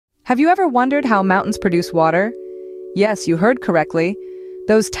Have you ever wondered how mountains produce water? Yes, you heard correctly.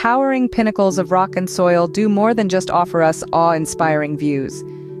 Those towering pinnacles of rock and soil do more than just offer us awe-inspiring views.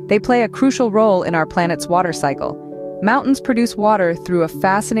 They play a crucial role in our planet's water cycle. Mountains produce water through a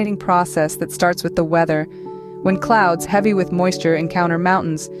fascinating process that starts with the weather. When clouds heavy with moisture encounter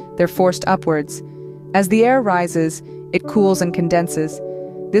mountains, they're forced upwards. As the air rises, it cools and condenses.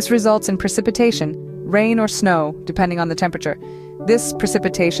 This results in precipitation, rain or snow, depending on the temperature. This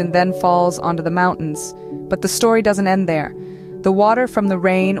precipitation then falls onto the mountains. But the story doesn't end there. The water from the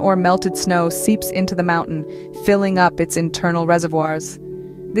rain or melted snow seeps into the mountain, filling up its internal reservoirs.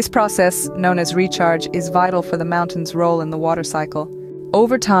 This process, known as recharge, is vital for the mountain's role in the water cycle.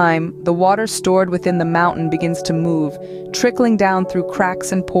 Over time, the water stored within the mountain begins to move, trickling down through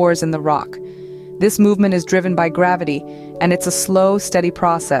cracks and pores in the rock. This movement is driven by gravity, and it's a slow, steady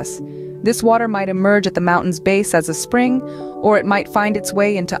process. This water might emerge at the mountain's base as a spring, or it might find its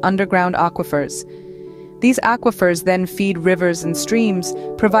way into underground aquifers. These aquifers then feed rivers and streams,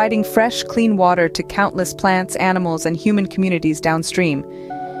 providing fresh, clean water to countless plants, animals, and human communities downstream.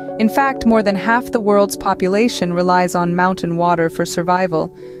 In fact, more than half the world's population relies on mountain water for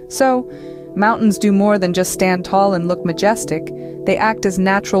survival. So, mountains do more than just stand tall and look majestic. They act as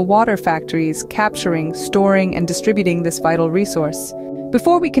natural water factories, capturing, storing, and distributing this vital resource.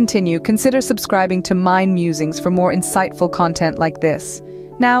 Before we continue, consider subscribing to Musings for more insightful content like this.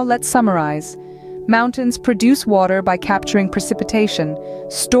 Now, let's summarize. Mountains produce water by capturing precipitation,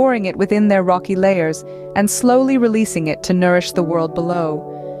 storing it within their rocky layers, and slowly releasing it to nourish the world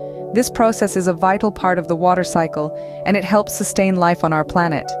below. This process is a vital part of the water cycle, and it helps sustain life on our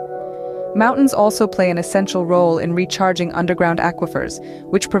planet. Mountains also play an essential role in recharging underground aquifers,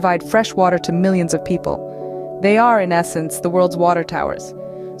 which provide fresh water to millions of people. They are, in essence, the world's water towers.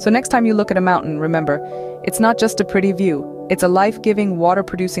 So next time you look at a mountain, remember, it's not just a pretty view, it's a life-giving,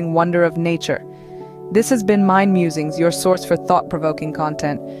 water-producing wonder of nature. This has been Musings, your source for thought-provoking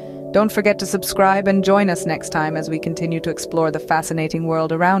content. Don't forget to subscribe and join us next time as we continue to explore the fascinating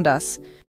world around us.